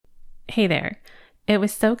Hey there. It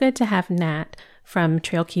was so good to have Nat from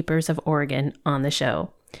Trailkeepers of Oregon on the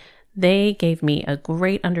show. They gave me a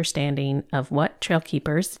great understanding of what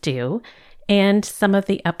Trailkeepers do and some of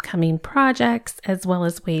the upcoming projects, as well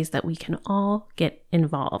as ways that we can all get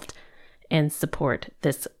involved and support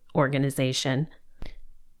this organization.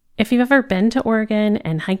 If you've ever been to Oregon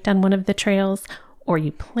and hiked on one of the trails, or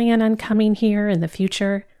you plan on coming here in the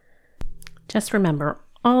future, just remember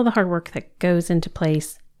all the hard work that goes into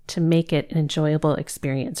place to make it an enjoyable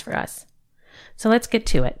experience for us. So let's get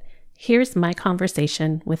to it. Here's my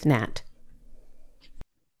conversation with Nat.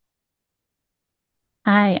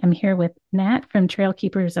 Hi, I'm here with Nat from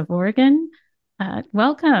Trailkeepers of Oregon.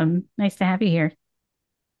 Welcome. Nice to have you here.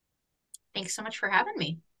 Thanks so much for having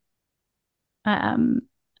me. Um,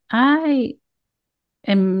 I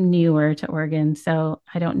am newer to Oregon, so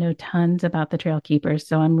I don't know tons about the Trailkeepers.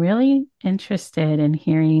 So I'm really interested in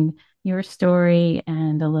hearing your story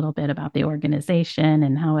and a little bit about the organization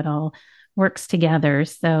and how it all works together.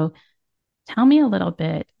 So tell me a little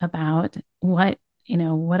bit about what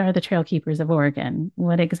are the Trailkeepers of Oregon?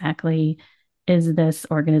 What exactly is this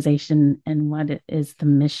organization and what is the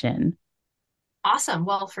mission? Awesome.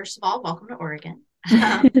 Well, first of all, welcome to Oregon.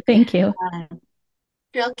 Um, Thank you. uh,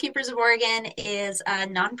 Trailkeepers of Oregon is a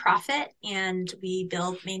nonprofit, and we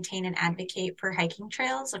build, maintain, and advocate for hiking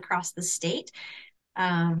trails across the state.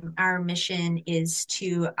 Our mission is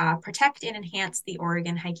to protect and enhance the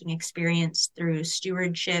Oregon hiking experience through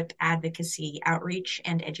stewardship, advocacy, outreach,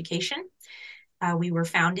 and education. We were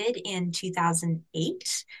founded in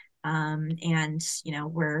 2008. And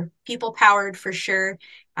we're people powered for sure.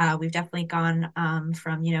 We've definitely gone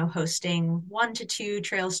from hosting 1 to 2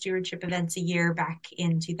 trail stewardship events a year back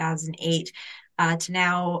in 2008 to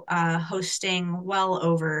now hosting well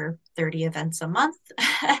over 30 events a month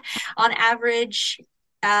on average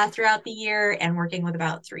throughout the year, and working with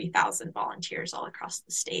about 3,000 volunteers all across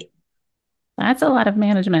the state. That's a lot of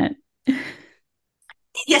management.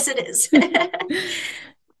 Yes, it is.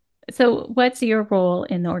 So, what's your role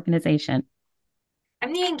in the organization?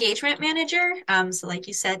 I'm the engagement manager. So like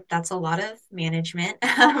you said, that's a lot of management.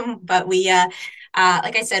 But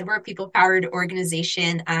like I said, we're a people-powered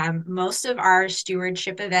organization. Most of our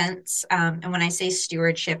stewardship events, and when I say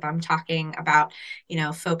stewardship, I'm talking about,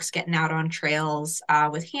 folks getting out on trails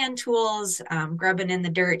with hand tools, grubbing in the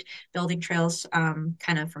dirt, building trails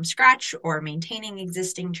kind of from scratch or maintaining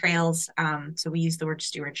existing trails. So we use the word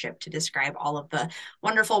stewardship to describe all of the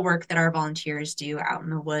wonderful work that our volunteers do out in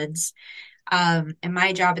the woods. And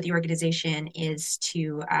my job at the organization is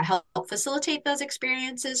to help facilitate those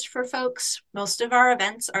experiences for folks. Most of our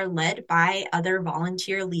events are led by other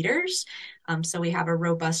volunteer leaders. So we have a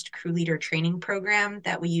robust crew leader training program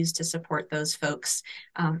that we use to support those folks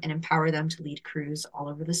and empower them to lead crews all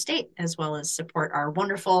over the state, as well as support our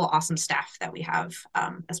wonderful, awesome staff that we have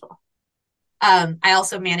as well. I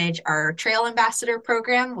also manage our Trail Ambassador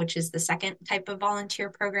program, which is the second type of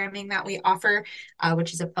volunteer programming that we offer,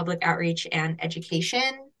 which is a public outreach and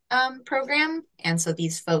education program. And so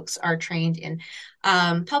these folks are trained in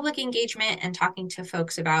public engagement and talking to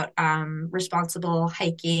folks about responsible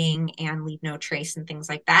hiking and leave no trace and things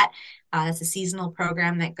like that. It's a seasonal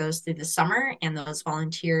program that goes through the summer, and those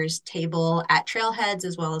volunteers table at trailheads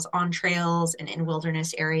as well as on trails and in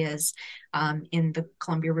wilderness areas in the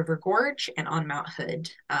Columbia River Gorge and on Mount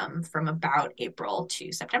Hood from about April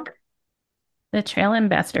to September. The Trail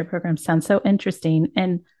Ambassador program sounds so interesting.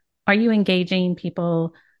 And are you engaging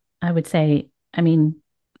people? I would say, I mean,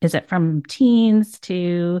 is it from teens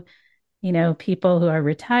to, people who are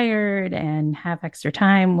retired and have extra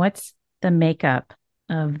time? What's the makeup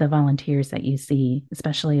of the volunteers that you see,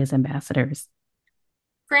 especially as ambassadors?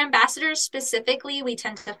 For ambassadors specifically, we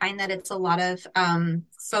tend to find that it's a lot of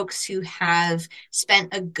folks who have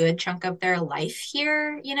spent a good chunk of their life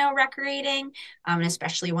here, recreating. And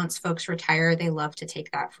especially once folks retire, they love to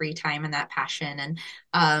take that free time and that passion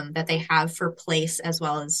and that they have for place, as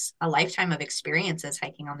well as a lifetime of experiences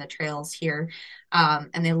hiking on the trails here.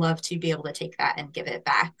 And they love to be able to take that and give it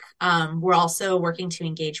back. We're also working to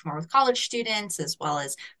engage more with college students, as well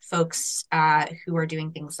as folks who are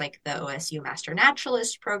doing things like the OSU Master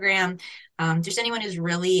Naturalist program. Just anyone who's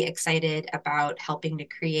really excited about helping to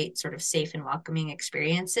create sort of safe and welcoming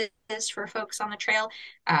experiences for folks on the trail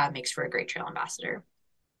makes for a great trail ambassador.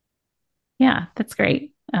 Yeah, that's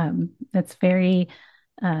great. That's very,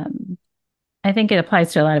 um, I think it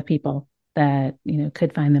applies to a lot of people that,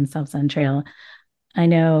 could find themselves on trail. I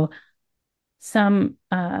know some,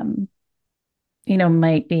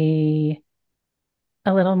 might be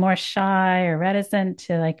a little more shy or reticent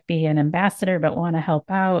to like be an ambassador, but want to help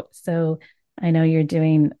out. So I know you're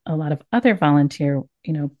doing a lot of other volunteer,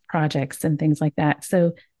 projects and things like that.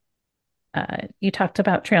 So you talked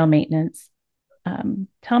about trail maintenance.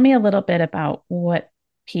 Tell me a little bit about what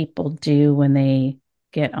people do when they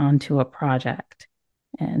get onto a project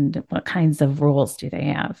and what kinds of roles do they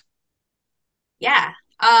have? Yeah.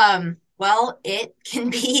 Well, it can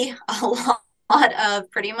be a lot of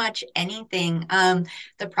pretty much anything.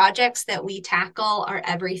 The projects that we tackle are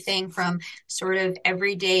everything from sort of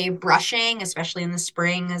everyday brushing, especially in the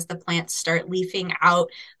spring as the plants start leafing out.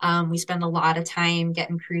 We spend a lot of time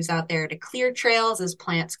getting crews out there to clear trails as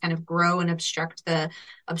plants kind of grow and obstruct the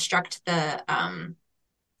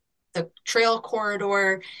trail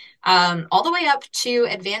corridor, all the way up to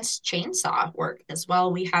advanced chainsaw work as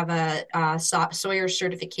well. We have a Sawyer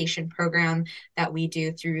certification program that we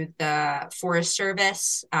do through the Forest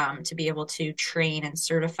Service to be able to train and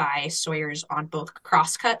certify sawyers on both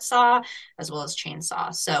crosscut saw as well as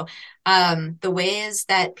chainsaw. So the ways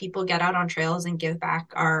that people get out on trails and give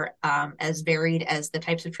back are as varied as the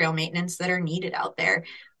types of trail maintenance that are needed out there.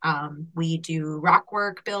 We do rock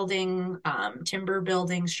work building, timber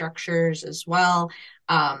building structures as well.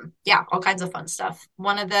 Yeah, all kinds of fun stuff.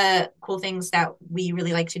 One of the cool things that we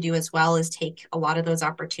really like to do as well is take a lot of those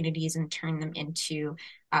opportunities and turn them into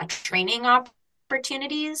training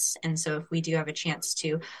opportunities. And so if we do have a chance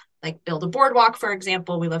to like build a boardwalk, for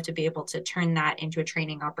example, we love to be able to turn that into a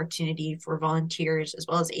training opportunity for volunteers as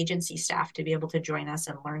well as agency staff to be able to join us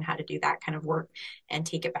and learn how to do that kind of work and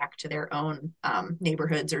take it back to their own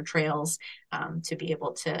neighborhoods or trails to be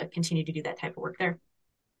able to continue to do that type of work there.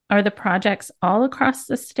 Are the projects all across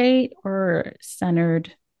the state or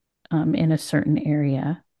centered in a certain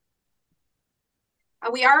area?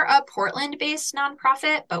 We are a Portland-based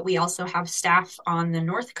nonprofit, but we also have staff on the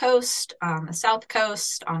North Coast, the South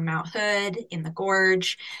Coast, on Mount Hood, in the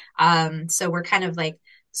Gorge. So we're kind of like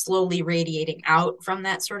slowly radiating out from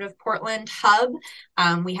that sort of Portland hub.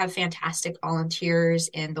 We have fantastic volunteers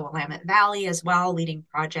in the Willamette Valley as well, leading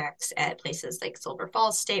projects at places like Silver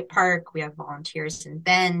Falls State Park. We have volunteers in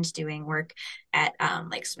Bend doing work at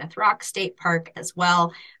like Smith Rock State Park as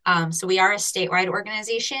well. So we are a statewide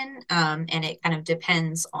organization, and it kind of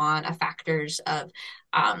depends on factors of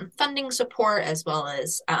funding support as well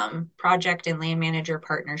as project and land manager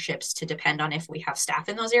partnerships to depend on if we have staff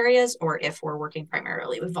in those areas or if we're working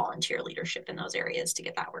primarily with volunteer leadership in those areas to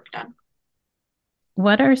get that work done.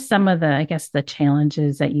 What are some of the, I guess, the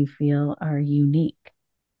challenges that you feel are unique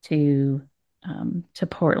to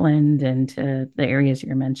Portland and to the areas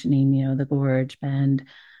you're mentioning, the Gorge, Bend,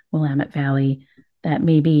 Willamette Valley, that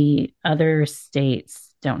maybe other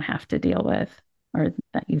states don't have to deal with, or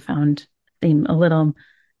that you found seem a little,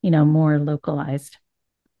 more localized?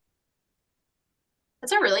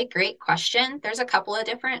 That's a really great question. There's a couple of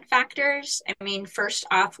different factors. I mean, first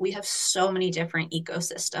off, we have so many different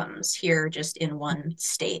ecosystems here just in one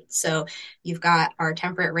state. So you've got our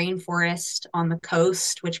temperate rainforest on the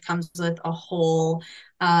coast, which comes with a whole,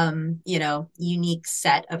 unique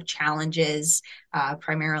set of challenges,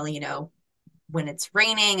 primarily, when it's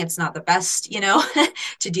raining, it's not the best,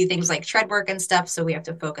 to do things like tread work and stuff. So we have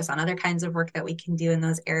to focus on other kinds of work that we can do in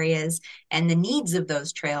those areas. And the needs of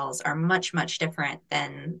those trails are much, much different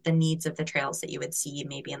than the needs of the trails that you would see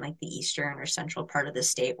maybe in like the eastern or central part of the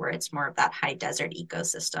state where it's more of that high desert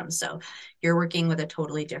ecosystem. So you're working with a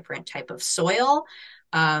totally different type of soil.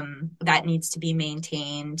 That needs to be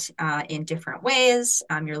maintained in different ways.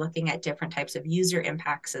 You're looking at different types of user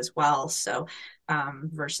impacts as well. So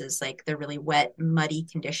versus like the really wet, muddy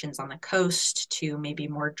conditions on the coast to maybe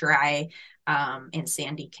more dry and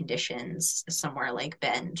sandy conditions somewhere like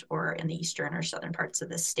Bend or in the eastern or southern parts of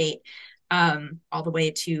the state. All the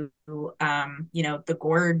way to, the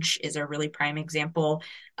Gorge is a really prime example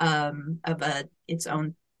of its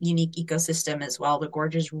own unique ecosystem as well. The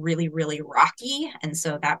gorge is really, really rocky. And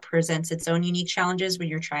so that presents its own unique challenges when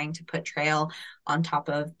you're trying to put trail on top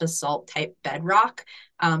of basalt type bedrock.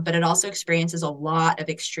 But it also experiences a lot of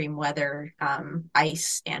extreme weather,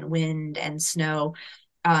 ice and wind and snow.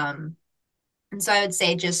 And so I would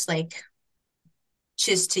say just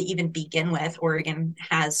to even begin with, Oregon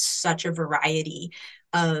has such a variety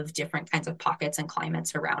of different kinds of pockets and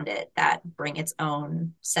climates around it that bring its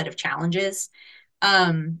own set of challenges.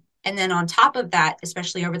 And then on top of that,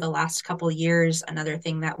 especially over the last couple of years, another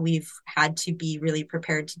thing that we've had to be really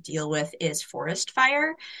prepared to deal with is forest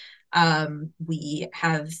fire. We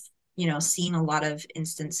have, seen a lot of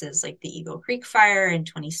instances like the Eagle Creek fire in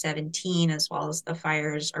 2017, as well as the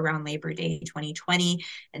fires around Labor Day 2020,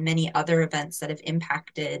 and many other events that have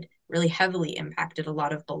really heavily impacted a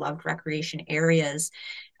lot of beloved recreation areas.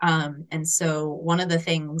 And so one of the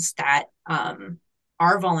things that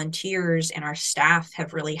our volunteers and our staff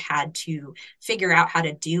have really had to figure out how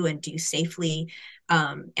to do and do safely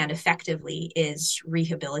and effectively is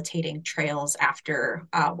rehabilitating trails after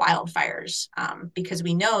wildfires, because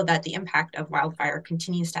we know that the impact of wildfire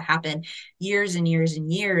continues to happen years and years and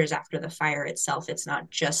years after the fire itself. It's not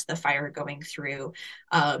just the fire going through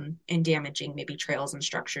and damaging maybe trails and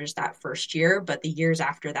structures that first year, but the years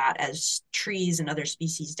after that, as trees and other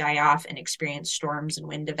species die off and experience storms and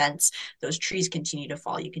wind events, those trees continue to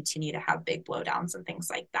fall. You continue to have big blowdowns and things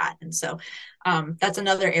like that. And so that's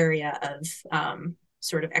another area of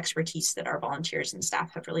sort of expertise that our volunteers and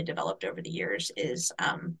staff have really developed over the years is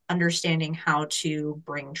understanding how to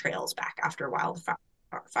bring trails back after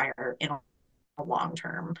wildfire in a long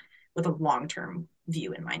term, with a long term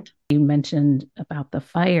view in mind. You mentioned about the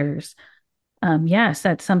fires. Yes,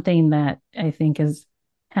 that's something that I think is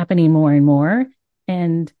happening more and more.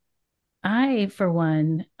 And I, for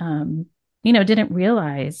one, didn't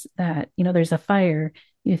realize that, there's a fire.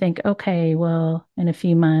 You think, okay, well, in a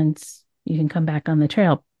few months, you can come back on the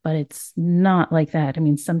trail, but it's not like that. I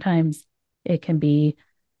mean, sometimes it can be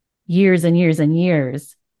years and years and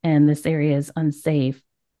years, and this area is unsafe.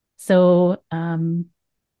 So,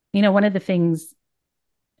 one of the things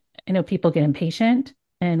I know people get impatient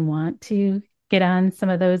and want to get on some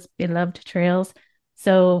of those beloved trails.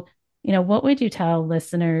 So, what would you tell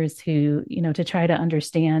listeners who, to try to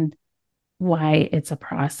understand why it's a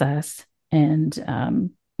process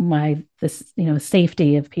and why this,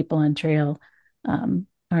 safety of people on trail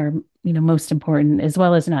are, most important, as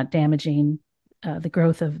well as not damaging the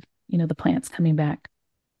growth of, the plants coming back?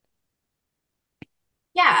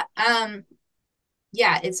 Yeah.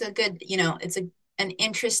 Yeah, it's a good, it's an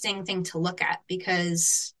interesting thing to look at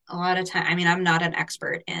because a lot of time, I mean, I'm not an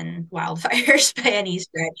expert in wildfires by any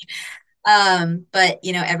stretch. But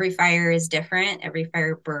every fire is different. Every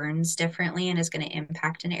fire burns differently and is going to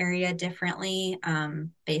impact an area differently,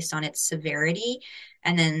 based on its severity.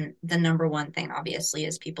 And then the number one thing, obviously,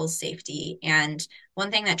 is people's safety. And one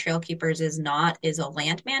thing that Trail Keepers is not is a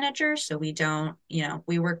land manager. So we don't,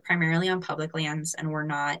 we work primarily on public lands and we're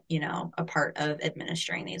not, a part of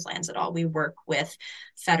administering these lands at all. We work with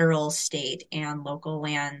federal, state, and local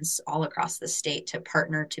lands all across the state to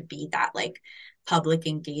partner to be that like public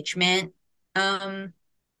engagement um,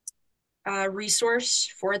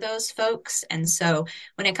 resource for those folks. And so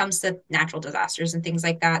when it comes to natural disasters and things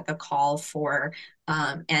like that, the call for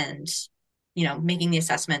and making the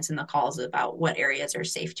assessments and the calls about what areas are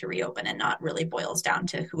safe to reopen and not really boils down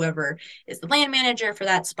to whoever is the land manager for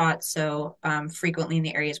that spot. So frequently in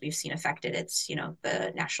the areas we've seen affected, it's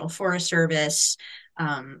the National Forest Service,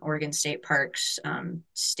 Oregon State Parks,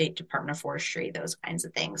 State Department of Forestry, those kinds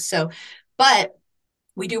of things. So, but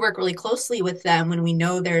we do work really closely with them when we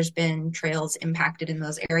know there's been trails impacted in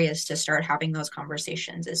those areas to start having those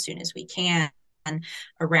conversations as soon as we can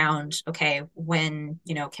around, okay, when,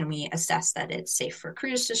 can we assess that it's safe for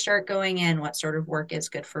crews to start going in? What sort of work is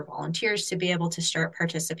good for volunteers to be able to start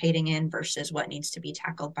participating in versus what needs to be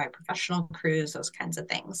tackled by professional crews, those kinds of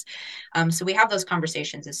things. So we have those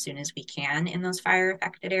conversations as soon as we can in those fire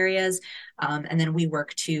affected areas. And then we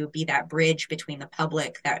work to be that bridge between the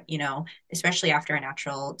public that, especially after a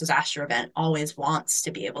natural disaster event, always wants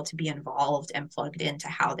to be able to be involved and plugged into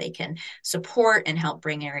how they can support and help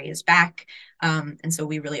bring areas back. And so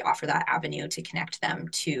we really offer that avenue to connect them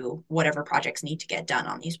to whatever projects need to get done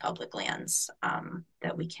on these public lands,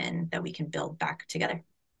 that we can build back together.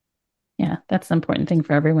 Yeah, that's the important thing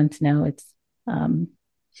for everyone to know. It's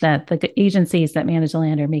that the agencies that manage the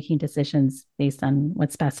land are making decisions based on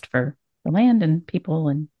what's best for the land and people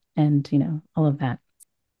and all of that.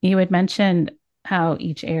 You had mentioned how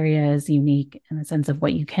each area is unique in the sense of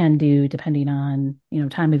what you can do depending on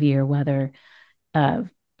time of year, weather.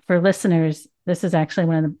 For listeners, this is actually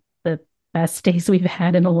one of the best days we've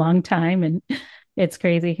had in a long time, and it's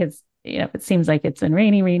crazy because it seems like it's been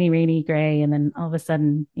rainy, gray, and then all of a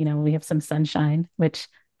sudden, we have some sunshine, which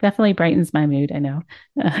definitely brightens my mood. I know,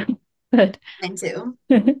 but Mine too.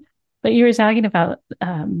 but you were talking about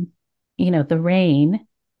the rain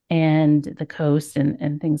and the coast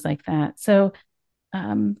and things like that. So,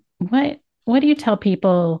 what do you tell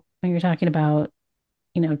people when you're talking about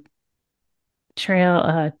you know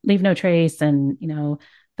trail leave no trace and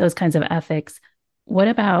those kinds of ethics? What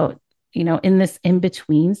about in this in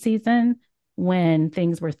between season when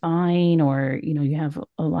things were thawing or you have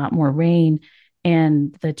a lot more rain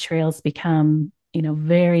and the trails become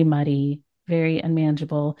very muddy, very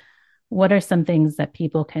unmanageable? What are some things that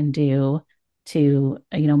people can do to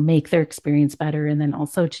make their experience better and then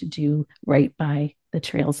also to do right by the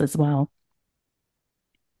trails as well?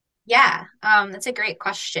 Yeah, that's a great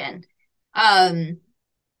question. Um,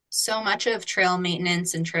 So much of trail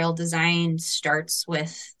maintenance and trail design starts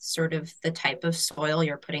with sort of the type of soil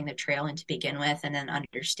you're putting the trail in to begin with, and then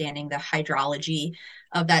understanding the hydrology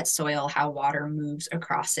of that soil, how water moves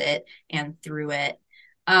across it and through it.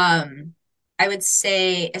 Um, I would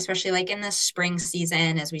say, especially like in the spring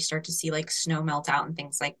season, as we start to see like snow melt out and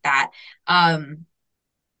things like that,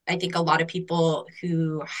 I think a lot of people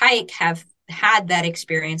who hike have had that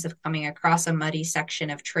experience of coming across a muddy section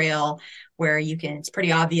of trail where it's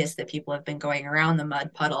pretty obvious that people have been going around the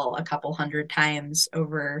mud puddle a couple hundred times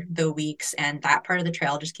over the weeks, and that part of the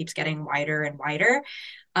trail just keeps getting wider and wider,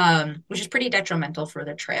 which is pretty detrimental for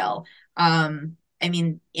the trail. I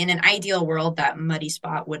mean, in an ideal world, that muddy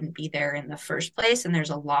spot wouldn't be there in the first place. And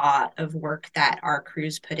there's a lot of work that our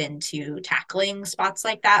crews put into tackling spots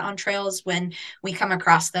like that on trails when we come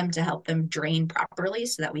across them to help them drain properly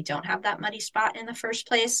so that we don't have that muddy spot in the first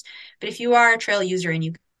place. But if you are a trail user and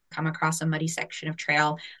you come across a muddy section of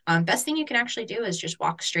trail, best thing you can actually do is just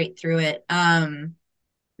walk straight through it.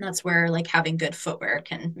 That's where like having good footwear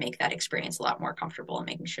can make that experience a lot more comfortable, and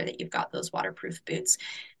making sure that you've got those waterproof boots,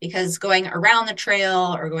 because going around the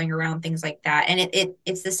trail or going around things like that, and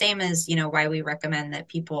it's the same as, why we recommend that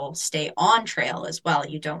people stay on trail as well.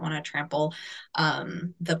 You don't want to trample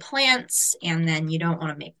the plants, and then you don't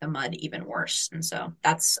want to make the mud even worse. And so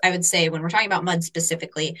that's, I would say, when we're talking about mud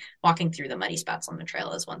specifically, walking through the muddy spots on the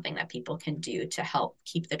trail is one thing that people can do to help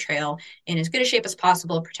keep the trail in as good a shape as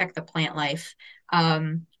possible, protect the plant life.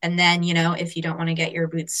 And then, if you don't want to get your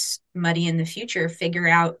boots muddy in the future, figure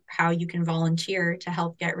out how you can volunteer to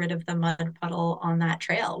help get rid of the mud puddle on that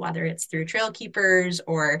trail, whether it's through trail keepers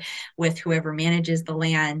or with whoever manages the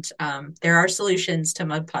land. There are solutions to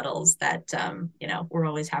mud puddles that, we're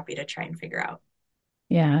always happy to try and figure out.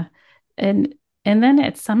 Yeah. And and then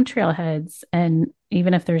at some trailheads, and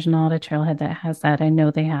even if there's not a trailhead that has that, I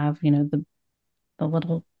know they have, the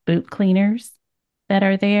little boot cleaners that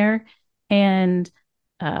are there. And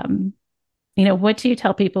um, what do you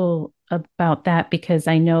tell people about that? Because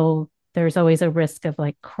I know there's always a risk of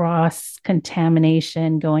like cross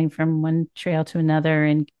contamination going from one trail to another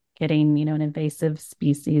and getting, an invasive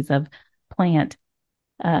species of plant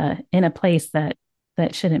in a place that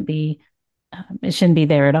shouldn't be it shouldn't be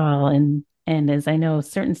there at all. And as I know,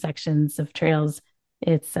 certain sections of trails,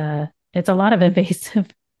 it's a lot of invasive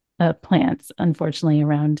plants, unfortunately,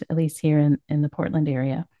 around at least here in the Portland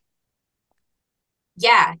area.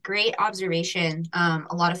 Yeah, great observation.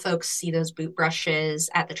 A lot of folks see those boot brushes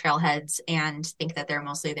at the trailheads and think that they're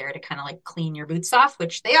mostly there to kind of like clean your boots off,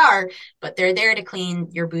 which they are, but they're there to clean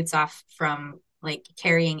your boots off from like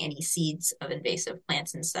carrying any seeds of invasive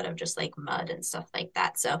plants instead of just like mud and stuff like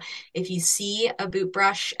that. So if you see a boot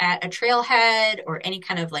brush at a trailhead or any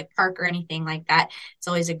kind of like park or anything like that, it's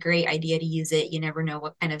always a great idea to use it. You never know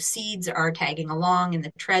what kind of seeds are tagging along in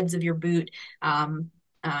the treads of your boot.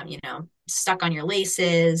 Stuck on your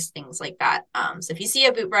laces, things like that. So if you see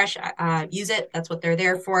a boot brush, use it. That's what they're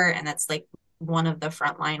there for. And that's like one of the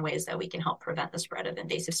frontline ways that we can help prevent the spread of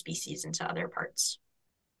invasive species into other parts.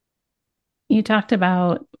 You talked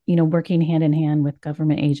about, working hand in hand with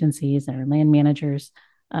government agencies or land managers,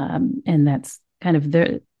 and that's kind of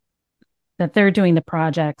that they're doing the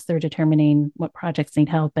projects, they're determining what projects need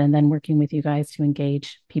help, and then working with you guys to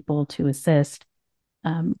engage people to assist.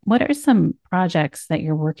 What are some projects that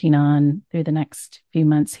you're working on through the next few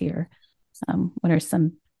months here? What are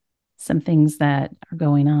some things that are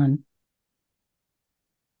going on?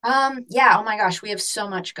 Yeah, oh my gosh, we have so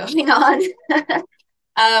much going on.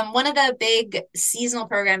 One of the big seasonal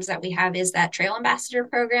programs that we have is that Trail Ambassador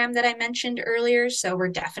program that I mentioned earlier. So we're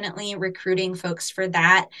definitely recruiting folks for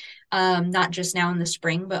that, not just now in the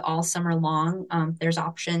spring, but all summer long. There's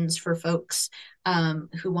options for folks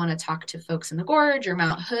who want to talk to folks in the Gorge or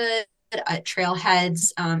Mount Hood.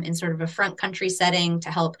 Trailheads in sort of a front country setting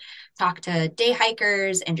to help talk to day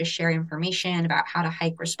hikers and just share information about how to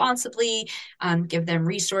hike responsibly, give them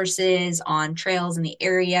resources on trails in the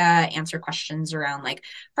area, answer questions around like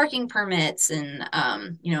parking permits and,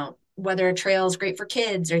 whether a trail is great for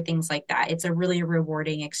kids or things like that. It's a really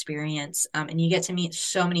rewarding experience. And you get to meet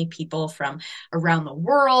so many people from around the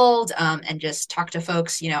world, and just talk to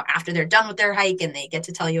folks, after they're done with their hike and they get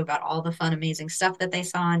to tell you about all the fun, amazing stuff that they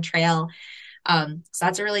saw on trail. So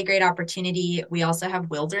that's a really great opportunity. We also have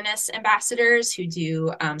wilderness ambassadors who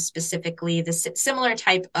do specifically the similar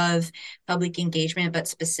type of public engagement, but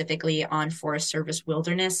specifically on Forest Service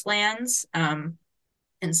wilderness lands.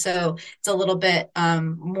 And so it's a little bit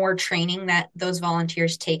more training that those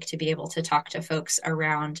volunteers take to be able to talk to folks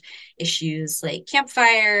around issues like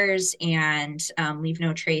campfires and leave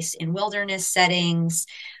no trace in wilderness settings,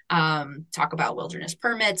 talk about wilderness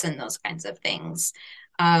permits and those kinds of things.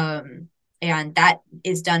 Um, and that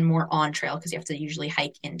is done more on trail because you have to usually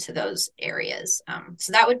hike into those areas.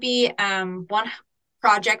 So that would be one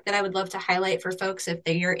project that I would love to highlight for folks if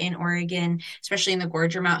they're in Oregon, especially in the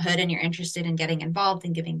Gorge or Mount Hood, and you're interested in getting involved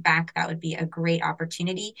and giving back. That would be a great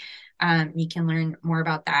opportunity. You can learn more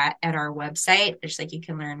about that at our website, just like you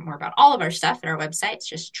can learn more about all of our stuff at our website. It's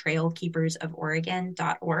just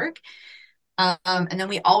trailkeepersoforegon.org. And then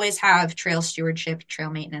we always have trail stewardship, trail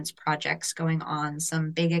maintenance projects going on. Some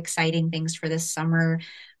big, exciting things for this summer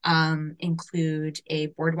include a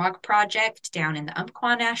boardwalk project down in the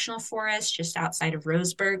Umpqua National Forest, just outside of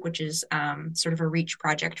Roseburg, which is sort of a reach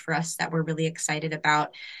project for us that we're really excited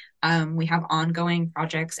about. We have ongoing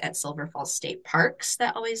projects at Silver Falls State Parks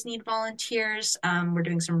that always need volunteers. We're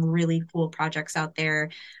doing some really cool projects out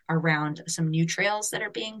there around some new trails that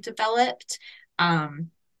are being developed.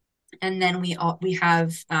 And then we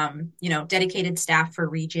have dedicated staff for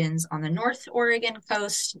regions on the North Oregon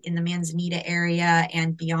coast, in the Manzanita area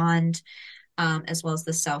and beyond, as well as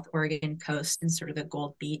the South Oregon coast and sort of the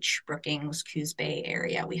Gold Beach, Brookings, Coos Bay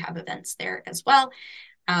area. We have events there as well.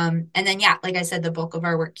 And then, yeah, like I said, the bulk of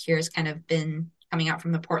our work here has kind of been coming out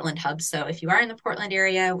from the Portland hub. So if you are in the Portland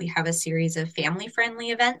area, we have a series of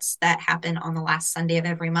family-friendly events that happen on the last Sunday of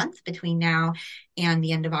every month between now and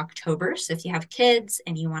the end of October. So if you have kids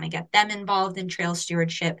and you want to get them involved in trail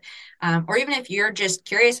stewardship, or even if you're just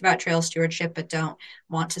curious about trail stewardship but don't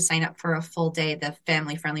want to sign up for a full day, the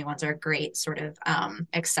family-friendly ones are great, sort of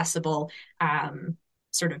accessible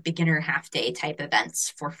sort of beginner half day type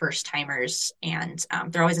events for first timers. And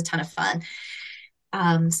they're always a ton of fun.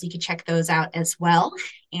 So you can check those out as well.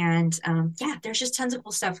 And yeah, there's just tons of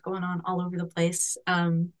cool stuff going on all over the place.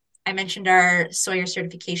 I mentioned our Sawyer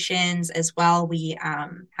certifications as well. We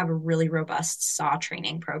have a really robust SAW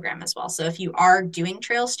training program as well. So if you are doing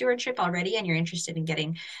trail stewardship already and you're interested in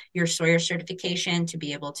getting your Sawyer certification to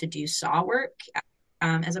be able to do SAW work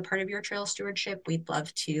as a part of your trail stewardship, we'd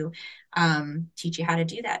love to teach you how to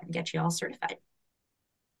do that and get you all certified.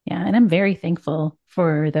 Yeah, and I'm very thankful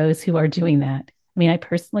for those who are doing that. I mean, I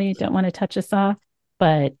personally don't want to touch a saw,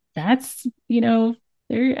 but that's,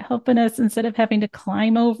 they're helping us instead of having to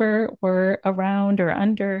climb over or around or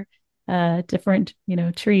under different,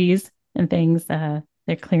 trees and things. They're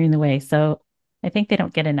clearing the way. So I think they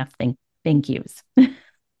don't get enough thank yous.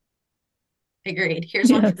 Agreed.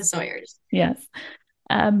 Here's one for the Yes, Sawyers. yes.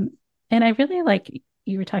 And I really like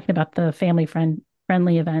you were talking about the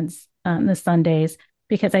friendly events on the Sundays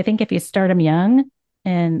because I think if you start them young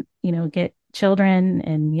and get children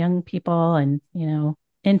and young people and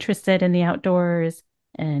interested in the outdoors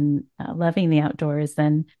and loving the outdoors,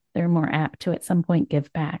 then they're more apt to at some point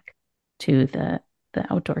give back to the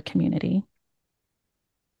outdoor community.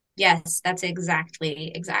 Yes, that's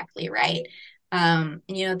exactly right. And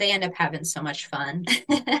they end up having so much fun.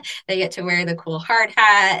 They get to wear the cool hard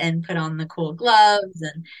hat and put on the cool gloves.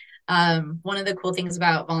 And one of the cool things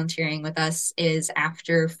about volunteering with us is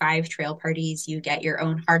after 5 trail parties, you get your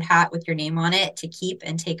own hard hat with your name on it to keep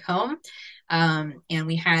and take home. And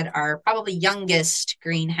we had our probably youngest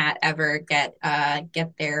green hat ever get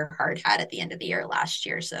their hard hat at the end of the year last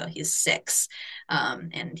year. So he's 6.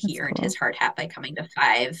 And he That's earned his cool. hard hat by coming to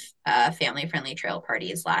 5 family-friendly trail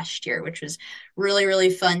parties last year, which was really, really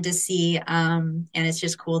fun to see. And it's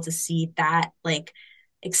just cool to see that like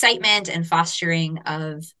excitement and fostering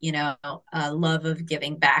of, a love of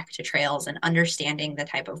giving back to trails and understanding the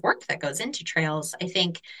type of work that goes into trails. I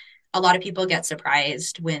think a lot of people get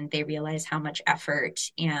surprised when they realize how much effort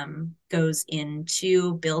goes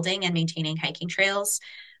into building and maintaining hiking trails.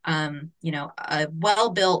 A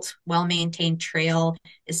well-built, well-maintained trail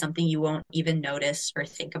is something you won't even notice or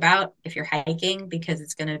think about if you're hiking because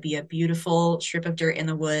it's going to be a beautiful strip of dirt in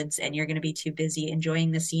the woods and you're going to be too busy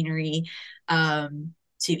enjoying the scenery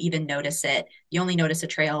to even notice it. You only notice a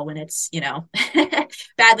trail when it's,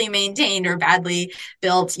 badly maintained or badly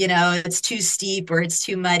built, it's too steep or it's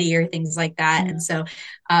too muddy or things like that. Yeah. And so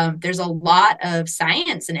there's a lot of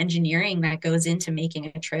science and engineering that goes into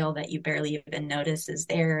making a trail that you barely even notice is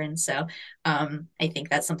there. And so I think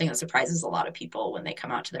that's something that surprises a lot of people when they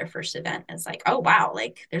come out to their first event. It's like, oh wow,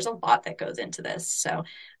 like there's a lot that goes into this. So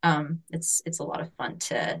it's a lot of fun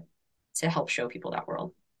to help show people that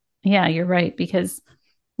world. Yeah, you're right. Because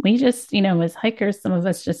we just, as hikers, some of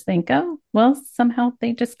us just think, oh, well, somehow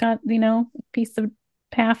they just got, a piece of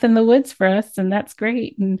path in the woods for us, and that's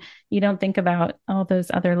great. And you don't think about all those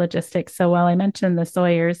other logistics. So while I mentioned the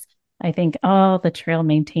Sawyers, I think all the trail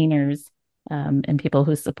maintainers and people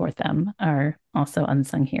who support them are also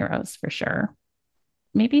unsung heroes for sure.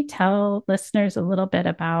 Maybe tell listeners a little bit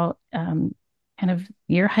about kind of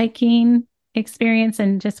your hiking experience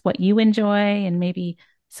and just what you enjoy and maybe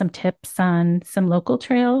some tips on some local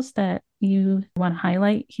trails that you want to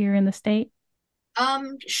highlight here in the state?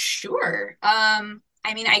 Sure.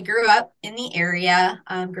 I mean, I grew up in the area,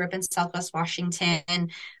 grew up in Southwest Washington,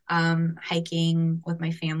 hiking with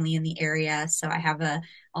my family in the area. So I have a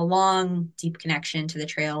long, deep connection to the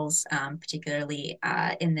trails, particularly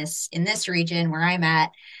in this region where I'm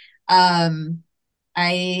at. Um,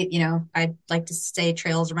 I'd like to say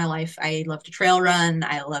trails are my life. I love to trail run.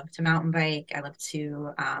 I love to mountain bike. I love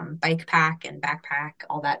to bike pack and backpack,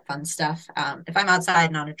 all that fun stuff. If I'm outside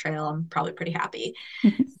and on a trail, I'm probably pretty happy.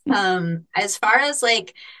 As far as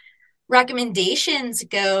like recommendations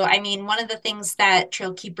go, I mean, one of the things that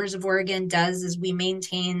Trailkeepers of Oregon does is we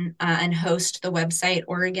maintain and host the website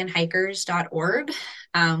OregonHikers.org,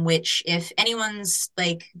 which if anyone's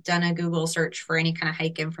like done a Google search for any kind of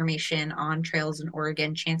hike information on trails in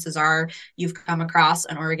Oregon, chances are you've come across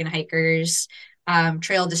an Oregon Hikers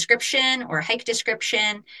trail description or hike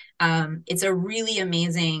description. It's a really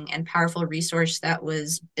amazing and powerful resource that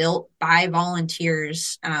was built by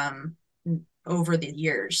volunteers over the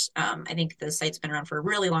years. I think the site's been around for a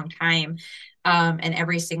really long time. And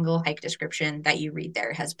every single hike description that you read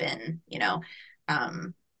there has been,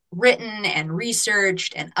 written and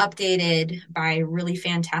researched and updated by really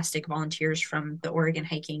fantastic volunteers from the Oregon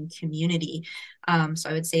hiking community. So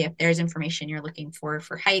I would say if there's information you're looking for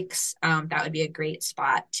hikes, that would be a great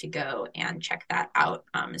spot to go and check that out.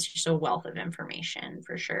 It's just a wealth of information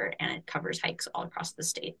for sure, and it covers hikes all across the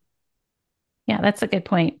state. Yeah, that's a good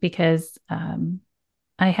point because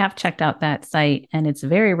I have checked out that site and it's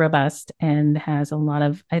very robust and has a lot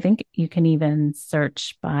of, I think you can even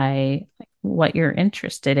search by like, what you're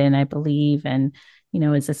interested in, I believe. And,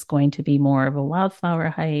 is this going to be more of a wildflower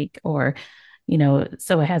hike or,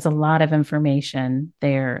 so it has a lot of information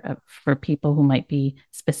there for people who might be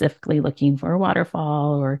specifically looking for a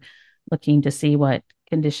waterfall or looking to see what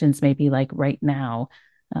conditions may be like right now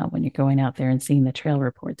when you're going out there and seeing the trail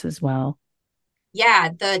reports as well. Yeah,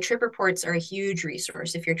 the trip reports are a huge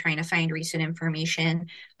resource if you're trying to find recent information.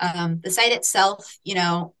 The site itself,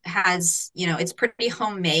 it's pretty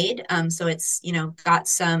homemade. So it's, got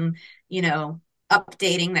some,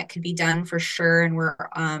 updating that could be done for sure. And we're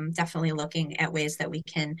definitely looking at ways that we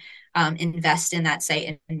can invest in that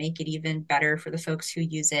site and make it even better for the folks who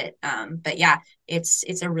use it. But yeah, it's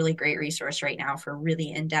a really great resource right now for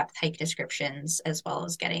really in-depth hike descriptions as well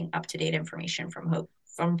as getting up-to-date information from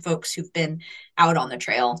folks who've been out on the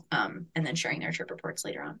trail, and then sharing their trip reports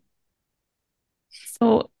later on.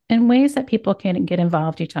 So, in ways that people can get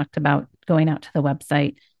involved, you talked about going out to the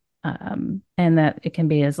website and that it can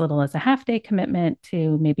be as little as a half day commitment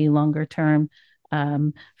to maybe longer term.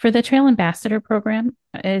 For the Trail Ambassador program,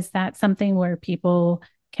 is that something where people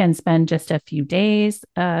can spend just a few days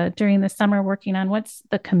during the summer working on? What's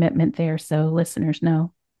the commitment there so listeners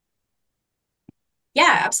know?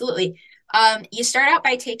 Yeah, absolutely. You start out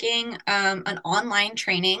by taking an online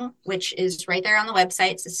training, which is right there on the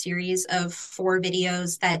website. It's a series of 4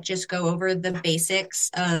 videos that just go over the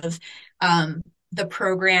basics of the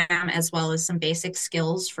program as well as some basic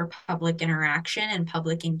skills for public interaction and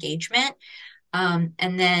public engagement.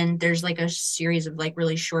 And then there's like a series of like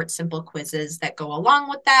really short, simple quizzes that go along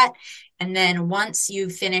with that. And then once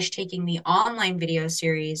you've finished taking the online video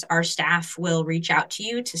series, our staff will reach out to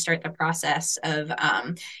you to start the process of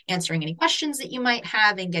answering any questions that you might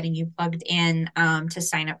have and getting you plugged in to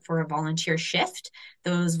sign up for a volunteer shift.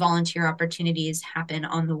 Those volunteer opportunities happen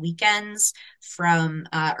on the weekends from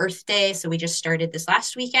Earth Day. So we just started this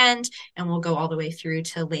last weekend and we'll go all the way through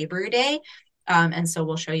to Labor Day. And so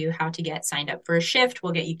we'll show you how to get signed up for a shift.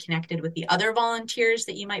 We'll get you connected with the other volunteers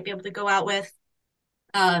that you might be able to go out with.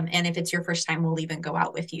 And if it's your first time, we'll even go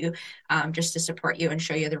out with you just to support you and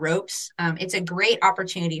show you the ropes. It's a great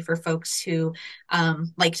opportunity for folks who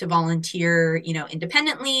like to volunteer,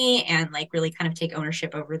 independently and like really kind of take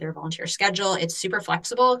ownership over their volunteer schedule. It's super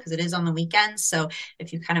flexible because it is on the weekends. So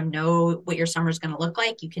if you kind of know what your summer is going to look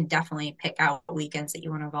like, you can definitely pick out weekends that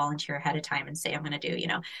you want to volunteer ahead of time and say, I'm going to do,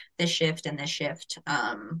 this shift and this shift.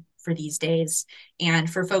 For these days. And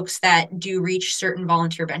for folks that do reach certain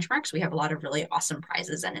volunteer benchmarks, we have a lot of really awesome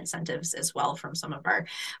prizes and incentives as well from some of our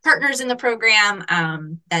partners in the program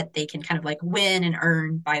that they can kind of like win and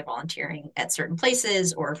earn by volunteering at certain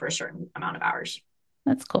places or for a certain amount of hours.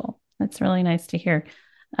 That's cool. That's really nice to hear.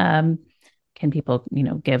 Um, can people,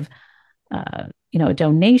 give, a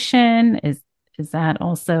donation? Is that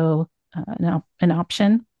also an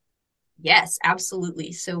option? Yes,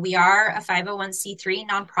 absolutely. So we are a 501c3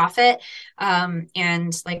 nonprofit.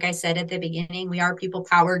 And like I said at the beginning, we are people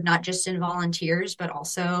powered, not just in volunteers, but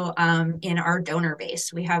also in our donor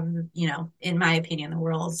base. We have, in my opinion, the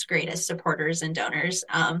world's greatest supporters and donors.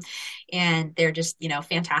 And they're just,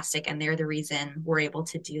 fantastic. And they're the reason we're able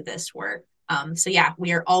to do this work. So yeah,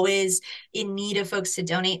 we are always in need of folks to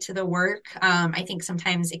donate to the work. I think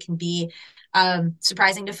sometimes it can be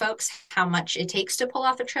surprising to folks how much it takes to pull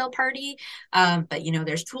off a trail party. But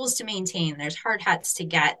there's tools to maintain, there's hard hats to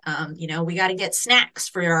get. We got to get snacks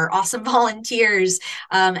for our awesome volunteers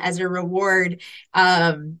as a reward.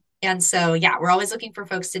 And so, yeah, we're always looking for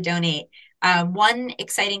folks to donate. One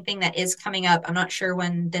exciting thing that is coming up, I'm not sure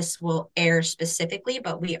when this will air specifically,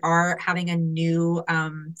 but we are having a new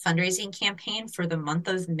fundraising campaign for the month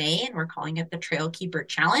of May, and we're calling it the Trailkeeper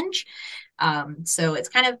Challenge. So it's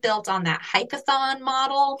kind of built on that hike-a-thon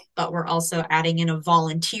model, but we're also adding in a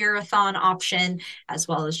volunteer-a-thon option, as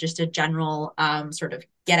well as just a general sort of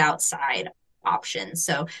get outside option.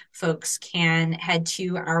 So folks can head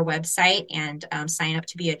to our website and sign up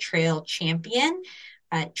to be a trail champion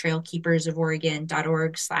at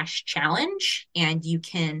trailkeepersoforegon.org/challenge. And you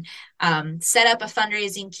can set up a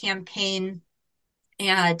fundraising campaign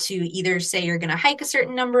to either say you're going to hike a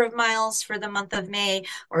certain number of miles for the month of May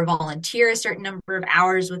or volunteer a certain number of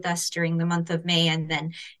hours with us during the month of May. And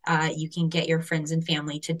then you can get your friends and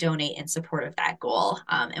family to donate in support of that goal.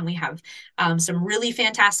 And we have some really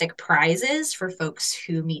fantastic prizes for folks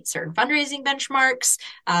who meet certain fundraising benchmarks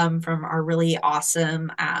from our really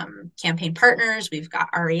awesome campaign partners. We've got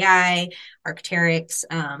REI, Arc'teryx,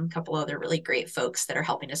 a couple other really great folks that are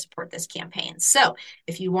helping to support this campaign. So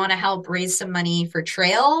if you want to help raise some money for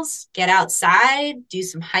trails, get outside, do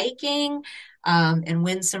some hiking, and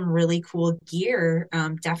win some really cool gear,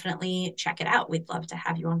 definitely check it out. We'd love to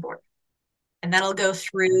have you on board. And that'll go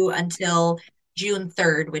through until June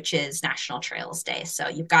 3rd, which is National Trails Day. So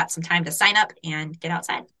you've got some time to sign up and get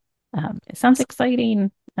outside. It sounds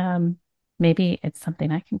exciting. Maybe it's something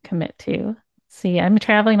I can commit to. See, I'm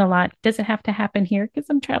traveling a lot. Does it have to happen here? Because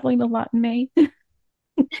I'm traveling a lot in May.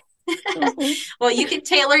 Well, you can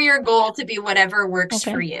tailor your goal to be whatever works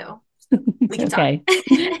for you. We can talk.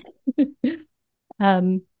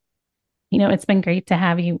 It's been great to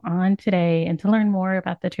have you on today and to learn more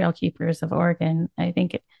about the Trailkeepers of Oregon. I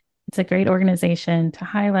think it's a great organization to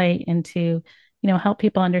highlight and to, help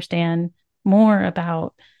people understand more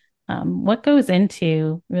about what goes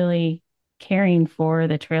into really caring for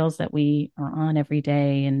the trails that we are on every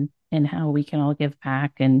day and how we can all give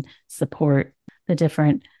back and support the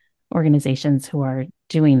different organizations who are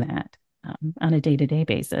doing that on a day-to-day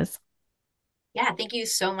basis. Yeah, thank you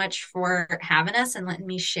so much for having us and letting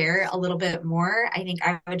me share a little bit more. I think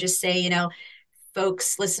I would just say,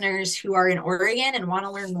 folks, listeners who are in Oregon and want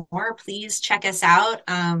to learn more, please check us out.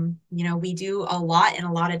 We do a lot in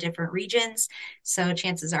a lot of different regions. So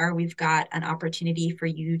chances are we've got an opportunity for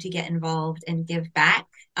you to get involved and give back.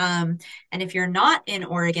 And if you're not in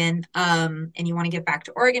Oregon and you want to give back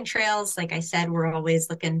to Oregon Trails, like I said, we're always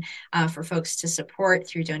looking for folks to support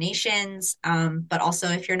through donations. But also,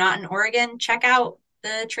 if you're not in Oregon, check out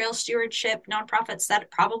the trail stewardship nonprofits that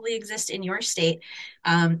probably exist in your state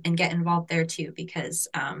and get involved there too, because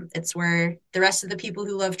it's where the rest of the people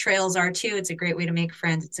who love trails are too. It's a great way to make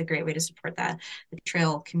friends. It's a great way to support the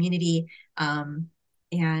trail community.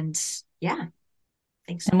 And yeah,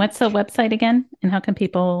 thanks so And what's much. the website again? And how can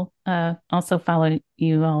people also follow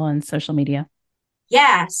you all on social media?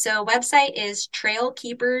 Yeah, so website is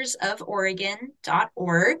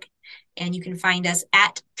trailkeepersoforegon.org. And you can find us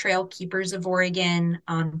at Trailkeepers of Oregon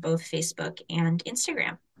on both Facebook and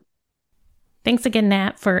Instagram. Thanks again,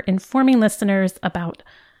 Nat, for informing listeners about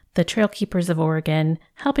the Trailkeepers of Oregon,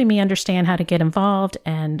 helping me understand how to get involved,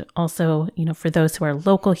 and also, for those who are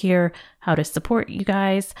local here, how to support you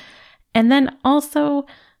guys. And then also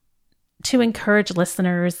to encourage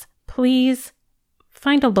listeners, please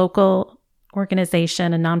find a local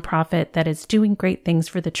organization, a nonprofit that is doing great things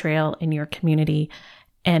for the trail in your community,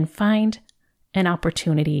 and find an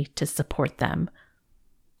opportunity to support them,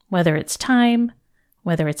 whether it's time,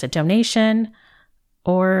 whether it's a donation,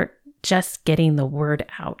 or just getting the word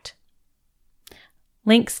out.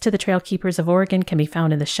 Links to the Trailkeepers of Oregon can be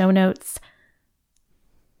found in the show notes.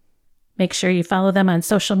 Make sure you follow them on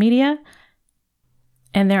social media.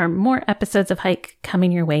 And there are more episodes of Hike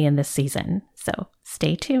coming your way in this season, so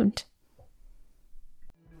stay tuned.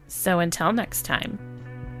 So until next time,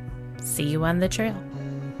 see you on the trail.